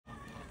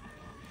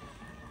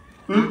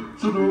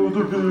It's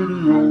another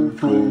video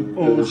from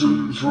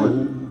Ozzy's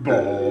Robot.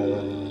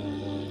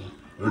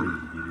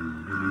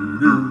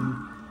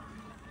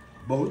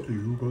 Brought to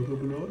you by the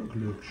Banana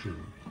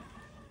Collection.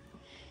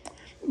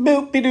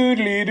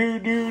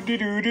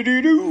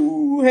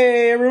 Boop-de-doodly-doo-doo-doo-doo-doo-doo.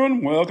 Hey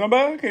everyone, welcome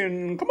back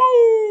and come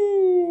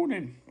on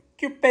and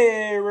your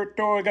favorite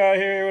toy guy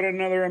here with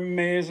another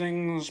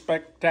amazing,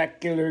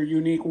 spectacular,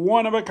 unique,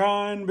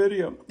 one-of-a-kind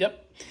video.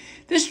 Yep,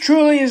 this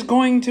truly is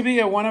going to be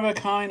a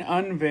one-of-a-kind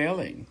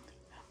unveiling,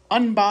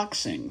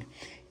 unboxing,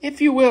 if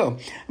you will.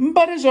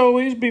 But as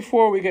always,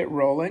 before we get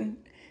rolling,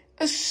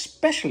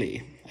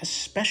 especially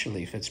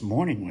if it's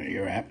morning where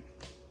you're at,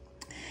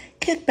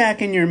 kick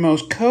back in your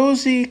most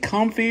cozy,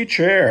 comfy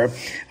chair.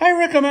 I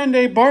recommend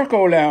a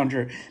Barco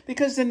Lounger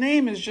because the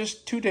name is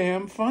just too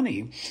damn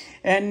funny.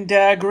 And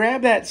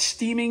grab that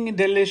steaming,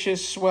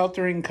 delicious,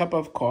 sweltering cup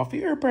of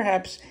coffee or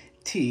perhaps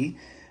tea.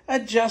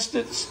 Adjust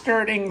it,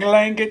 skirting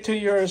blanket to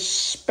your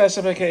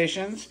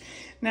specifications.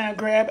 Now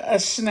grab a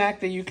snack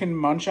that you can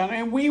munch on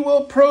and we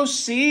will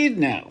proceed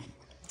now.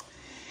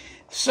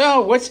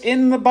 So, what's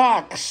in the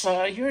box?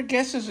 Your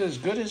guess is as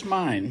good as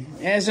mine.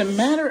 As a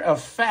matter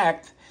of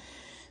fact,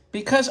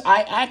 because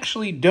I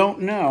actually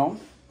don't know,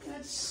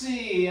 let's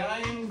see, I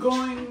am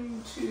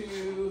going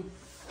to,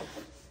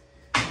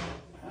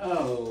 I'm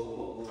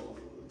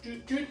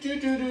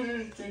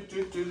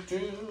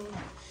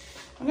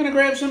going to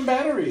grab some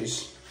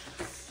batteries,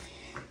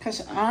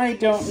 because I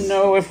don't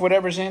know if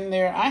whatever's in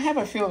there, I have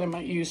a feeling I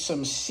might use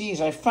some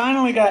C's. I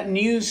finally got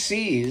new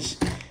C's,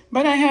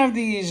 but I have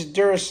these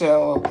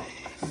Duracell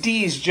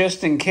D's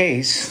just in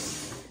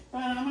case.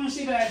 I'm going to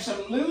see if I have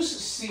some loose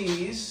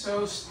C's,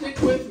 so stick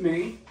with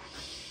me.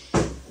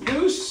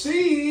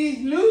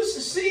 Lucy,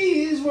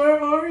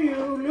 where are you?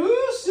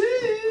 Lucy!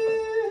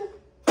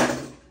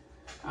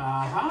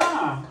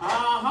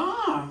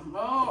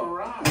 All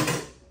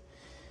right.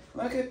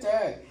 Look at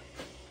that.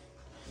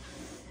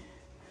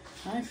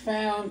 I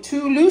found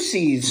two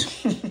Lucys.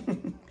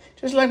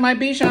 Just like my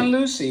Bichon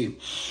Lucy.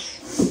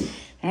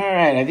 All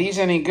right, are these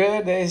any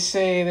good? They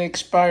say they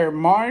expire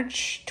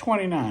March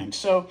 29.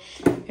 So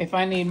if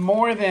I need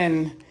more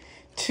than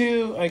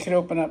two, I could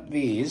open up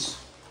these.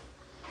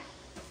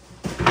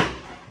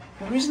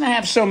 The reason I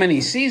have so many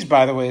C's,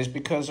 by the way, is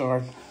because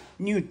our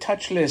new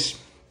touchless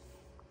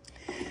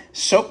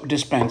soap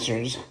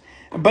dispensers,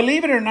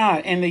 believe it or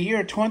not, in the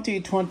year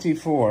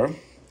 2024,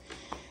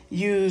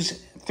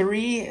 use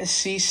 3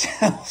 C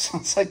cells.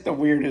 It's like the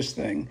weirdest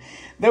thing.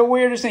 The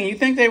weirdest thing. You'd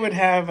think they would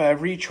have a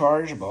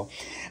rechargeable.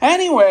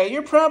 Anyway,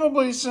 you're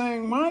probably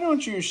saying, why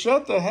don't you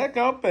shut the heck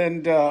up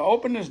and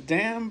open this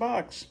damn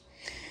box?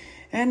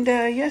 And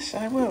yes,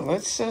 I will.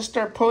 Let's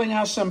start pulling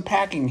out some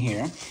packing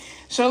here.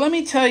 So let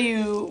me tell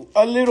you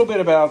a little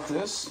bit about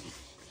this.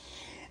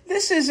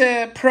 This is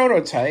a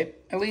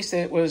prototype. At least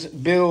it was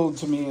billed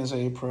to me as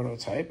a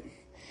prototype.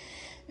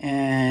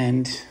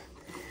 And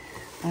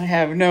I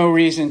have no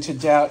reason to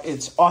doubt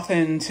its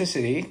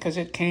authenticity because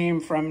it came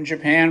from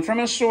Japan, from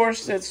a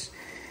source that's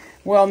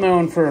well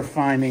known for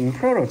finding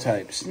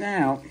prototypes.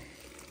 Now,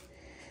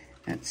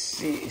 let's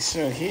see.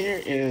 So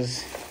here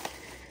is,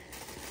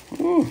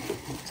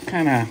 it's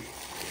kind of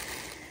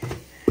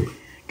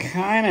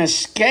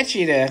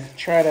sketchy to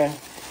try to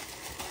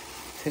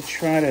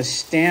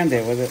stand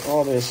it with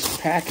all this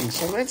packing.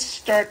 So let's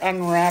start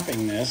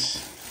unwrapping this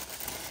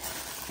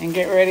and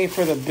get ready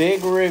for the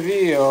big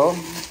reveal.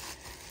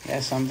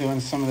 Yes, I'm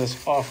doing some of this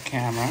off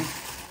camera.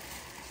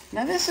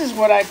 Now this is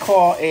what I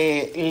call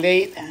a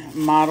late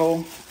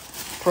model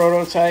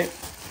prototype.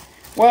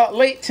 Well,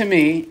 late to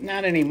me,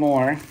 not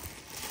anymore.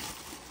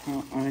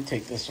 Well, let me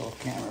take this off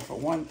camera for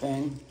one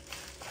thing.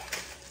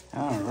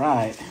 All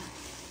right.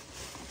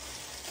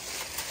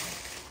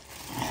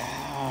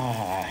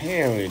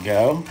 Here we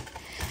go.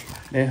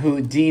 The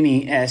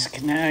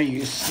Houdini-esque. Now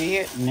you see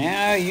it,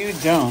 now you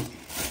don't.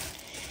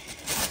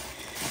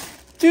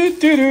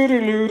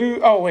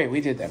 Oh, wait, we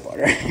did that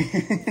part,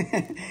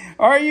 right?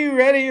 Are you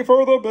ready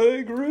for the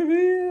big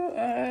reveal?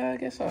 I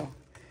guess I'll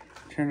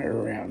turn it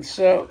around.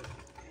 So,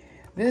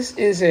 this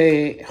is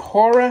a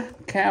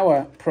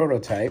Horikawa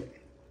prototype.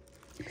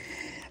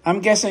 I'm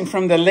guessing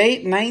from the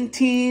late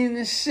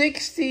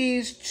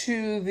 1960s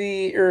to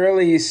the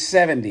early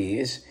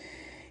 70s.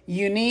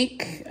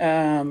 Unique,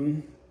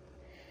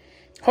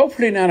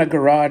 hopefully not a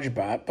garage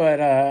bot, but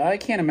I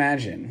can't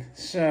imagine.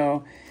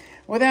 So,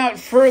 without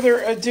further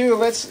ado,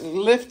 let's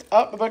lift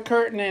up the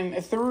curtain in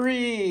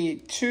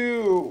 3,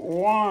 2,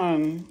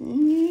 1.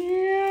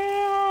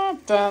 Yeah.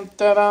 Dun,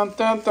 dun, dun,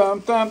 dun, dun,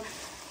 dun,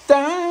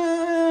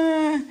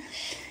 dun.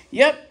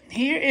 Yep,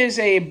 here is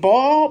a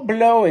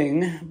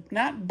ball-blowing,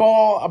 not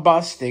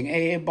ball-busting,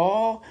 a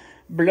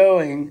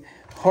ball-blowing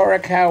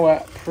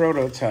Horikawa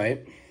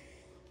prototype.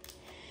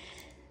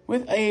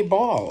 With a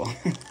ball.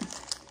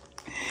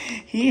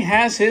 He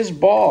has his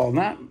ball,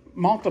 not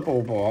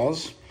multiple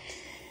balls.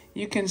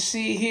 You can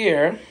see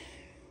here.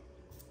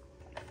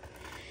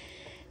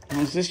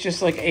 Was this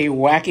just like a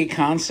wacky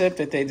concept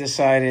that they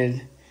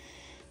decided,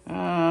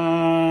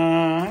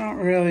 I don't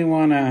really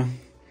want to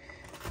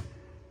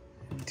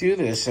do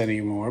this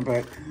anymore,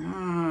 but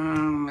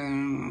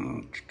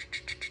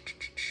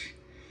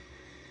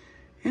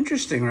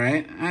interesting,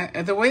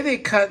 right? The way they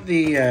cut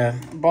the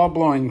ball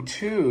blowing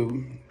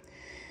tube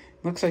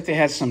looks like they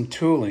had some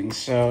tooling.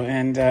 So,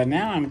 and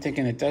now I'm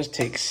thinking it does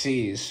take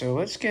C's. So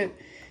let's get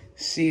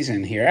C's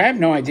in here. I have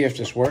no idea if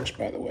this works,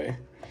 by the way.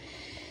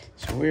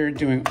 So we're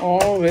doing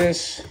all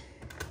this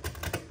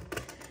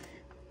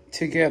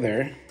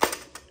together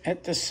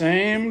at the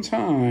same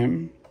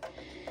time.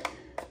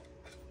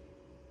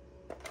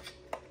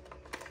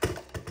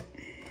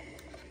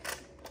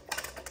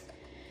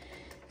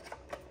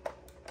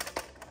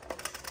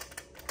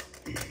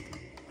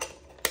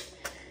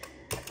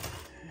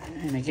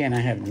 And again, I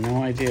have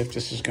no idea if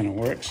this is going to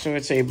work. So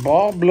it's a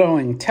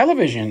ball-blowing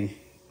television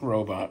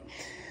robot.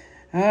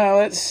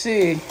 Let's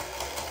see.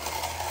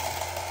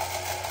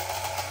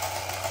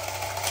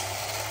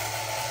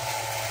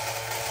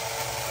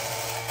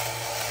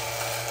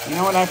 You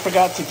know what I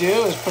forgot to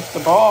do is put the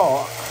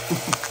ball.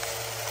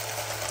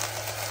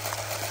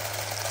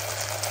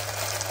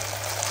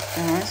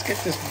 Let's get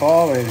this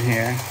ball in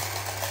here.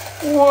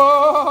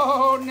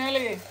 Whoa,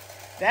 Nelly.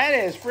 That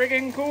is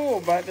friggin'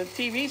 cool, but the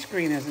TV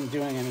screen isn't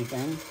doing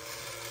anything.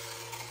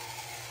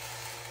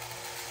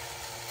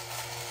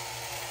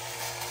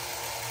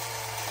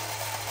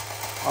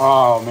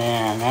 Oh,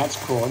 man, that's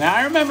cool. Now,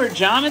 I remember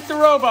John at the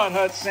Robot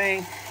Hut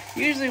saying,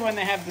 usually when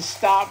they have to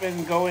stop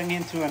and going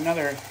into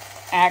another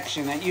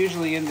action, that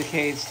usually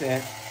indicates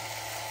that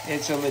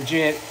it's a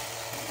legit,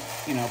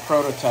 you know,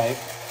 prototype.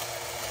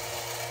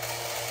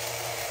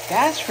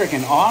 That's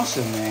freaking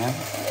awesome, man.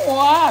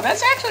 Wow,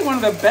 that's actually one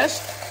of the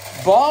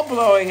best ball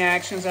blowing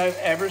actions I've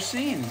ever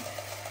seen.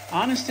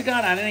 Honest to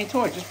God, on any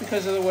toy, just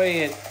because of the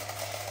way it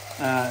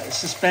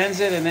suspends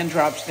it and then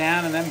drops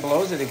down and then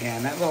blows it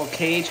again. That little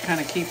cage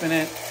kind of keeping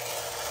it.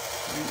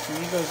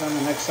 When he goes on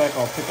the next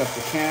cycle, I'll pick up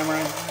the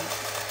camera.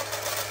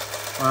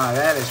 Wow,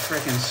 that is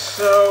freaking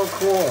so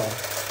cool.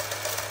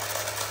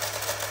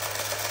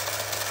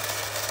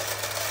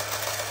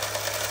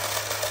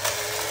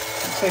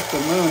 Looks like the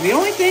moon. The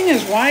only thing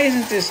is, why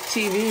isn't this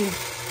TV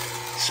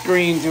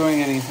screen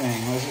doing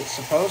anything? Was it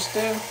supposed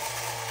to?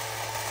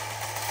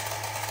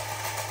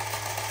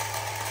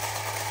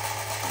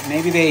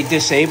 Maybe they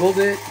disabled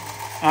it?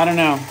 I don't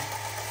know.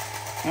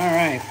 All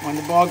right, when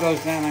the ball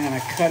goes down, I'm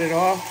going to cut it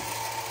off.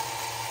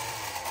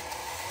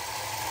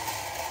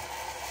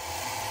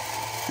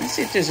 Let's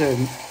see if there's a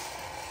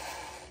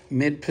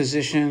mid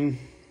position.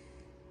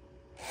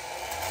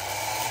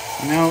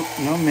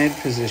 No mid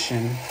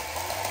position.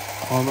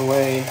 All the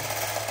way.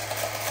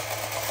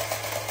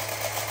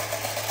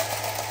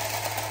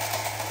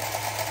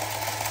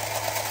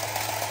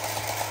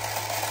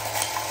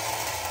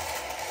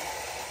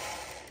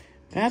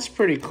 That's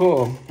pretty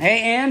cool.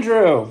 Hey,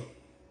 Andrew.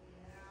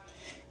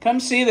 Come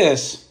see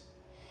this.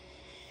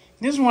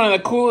 This is one of the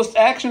coolest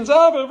actions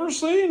I've ever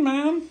seen,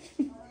 man.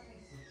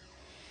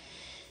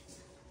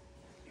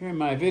 You're in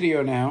my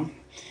video now.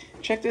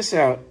 Check this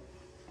out.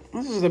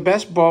 This is the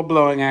best ball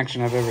blowing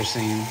action I've ever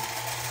seen.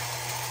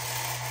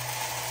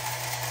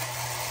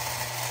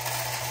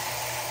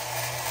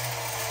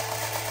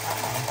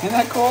 Isn't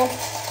that cool?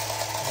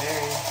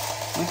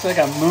 Very. Looks like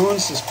a moon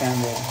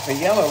suspended. The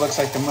yellow looks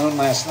like the moon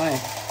last night.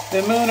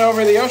 The moon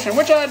over the ocean,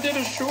 which I did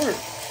a short.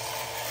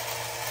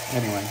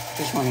 Anyway,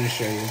 just wanted to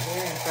show you.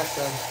 Very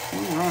impressive.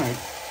 All right.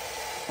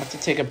 Have to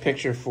take a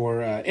picture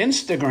for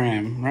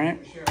Instagram, right?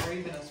 Sure, or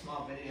even a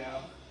small video.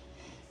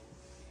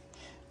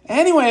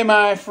 Anyway,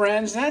 my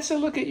friends, that's a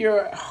look at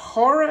your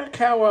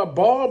Horikawa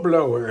ball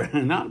blower.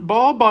 Not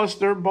ball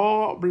buster,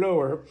 ball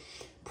blower.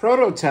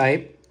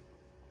 Prototype.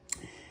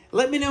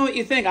 Let me know what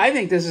you think. I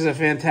think this is a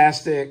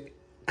fantastic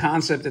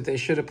concept that they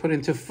should have put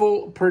into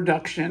full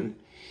production.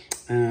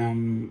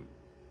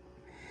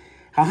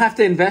 I'll have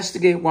to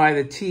investigate why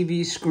the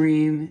TV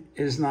screen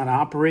is not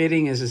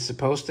operating as it's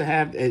supposed to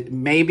have.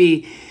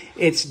 Maybe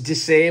it's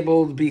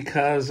disabled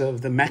because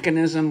of the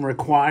mechanism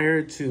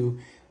required to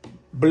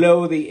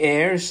blow the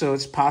air, so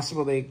it's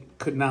possible they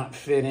could not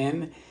fit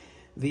in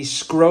the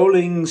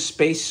scrolling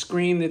space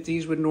screen that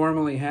these would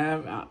normally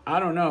have. I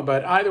don't know,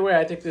 but either way,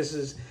 I think this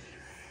is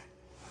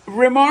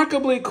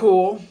remarkably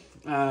cool.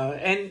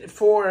 And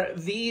for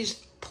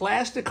these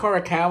plastic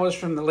Horikawas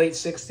from the late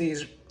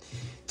 60s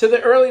to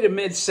the early to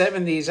mid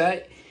 70s,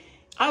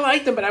 I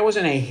liked them, but I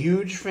wasn't a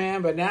huge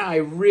fan. But now I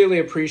really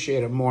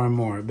appreciate them more and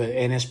more,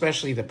 and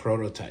especially the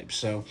prototypes.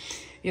 So,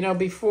 you know,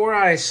 before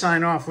I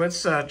sign off,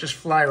 let's just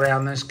fly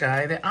around this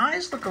guy. The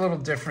eyes look a little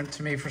different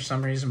to me for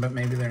some reason, but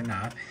maybe they're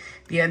not.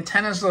 The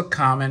antennas look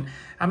common.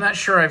 I'm not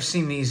sure I've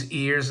seen these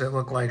ears that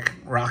look like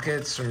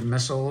rockets or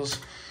missiles.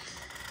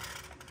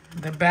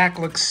 The back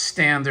looks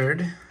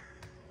standard.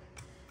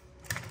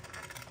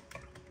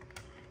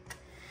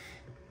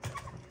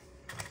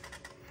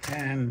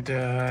 And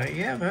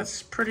yeah,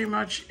 that's pretty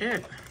much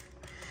it.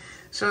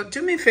 So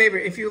do me a favor,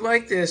 if you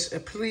like this,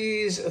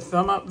 please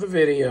thumb up the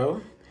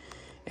video.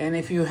 And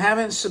if you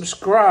haven't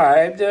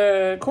subscribed,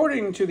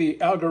 according to the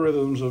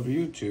algorithms of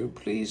YouTube,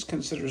 please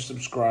consider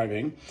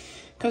subscribing,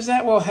 because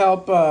that will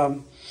help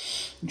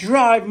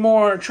drive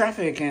more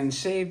traffic and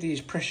save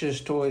these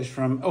precious toys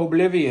from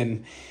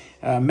oblivion,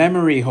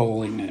 memory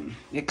holing, and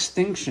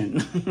extinction.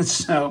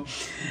 So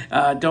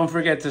don't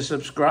forget to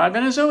subscribe.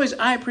 And as always,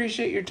 I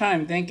appreciate your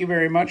time. Thank you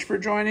very much for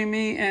joining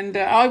me. And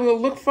I will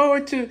look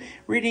forward to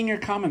reading your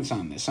comments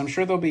on this. I'm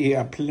sure there'll be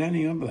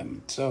plenty of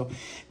them. So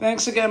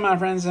thanks again, my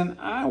friends, and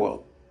I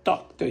will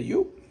talk to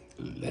you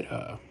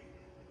later.